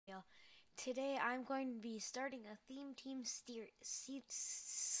Today I'm going to be starting a theme team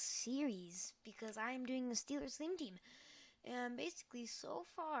series because I am doing the Steelers theme team. And basically, so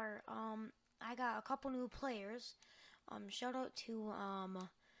far, I got a couple new players. Shout out to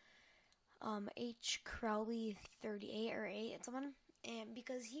H Crowley 38 or 8 and someone, and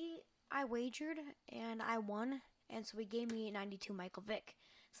because I wagered and I won, and so he gave me 92 Michael Vick.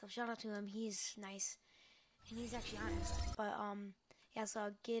 So shout out to him. He's nice, and he's actually honest. But yeah, so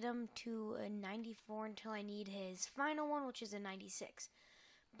I'll get him to a 94 until I need his final one, which is a 96.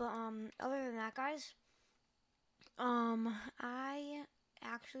 But other than that, guys, I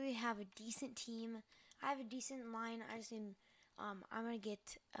actually have a decent team. I have a decent line. I just need, I'm gonna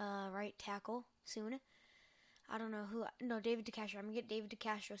get right tackle soon. I don't know who. No, David DeCastro. I'm gonna get David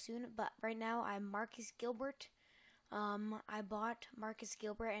DeCastro soon. But right now, I'm Marcus Gilbert. I bought Marcus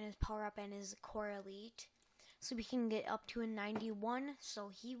Gilbert and his power up and his core elite, so we can get up to a 91. So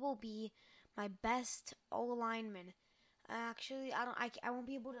he will be my best O lineman. Actually, I won't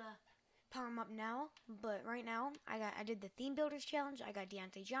be able to power him up now, but right now I did the Theme Builders Challenge. I got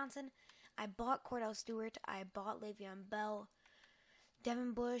Deontay Johnson. I bought Cordell Stewart. I bought Le'Veon Bell,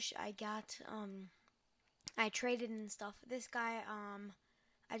 Devin Bush. I traded and stuff. This guy,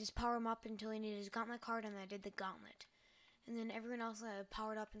 I just power him up until he needed his gauntlet card, and I did the gauntlet. And then everyone else I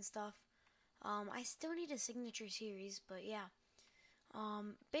powered up and stuff. I still need a signature series, but yeah.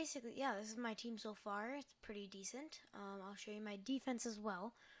 Basically, yeah, this is my team so far. It's pretty decent. I'll show you my defense as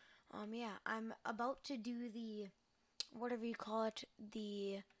well. Yeah, I'm about to do the, whatever you call it,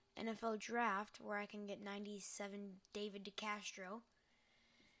 the NFL draft where I can get 97 David DeCastro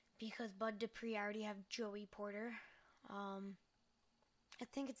because Bud Dupree, I already have Joey Porter. I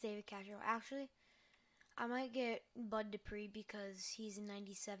think it's David Castro. Actually, I might get Bud Dupree because he's in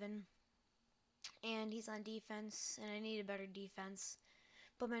 97 and he's on defense and I need a better defense.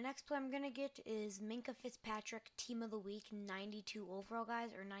 But my next play I'm going to get is Minkah Fitzpatrick, Team of the Week, 92 overall, guys,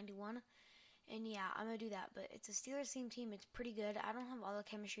 or 91. And yeah, I'm going to do that. But it's a Steelers theme team. It's pretty good. I don't have all the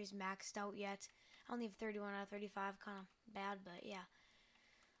chemistries maxed out yet. I only have 31 out of 35. Kind of bad, but yeah.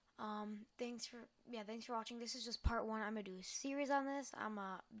 Thanks for watching. This is just part one. I'm going to do a series on this. I'm going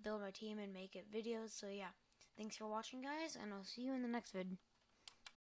to build my team and make it videos. So yeah, thanks for watching, guys, and I'll see you in the next vid.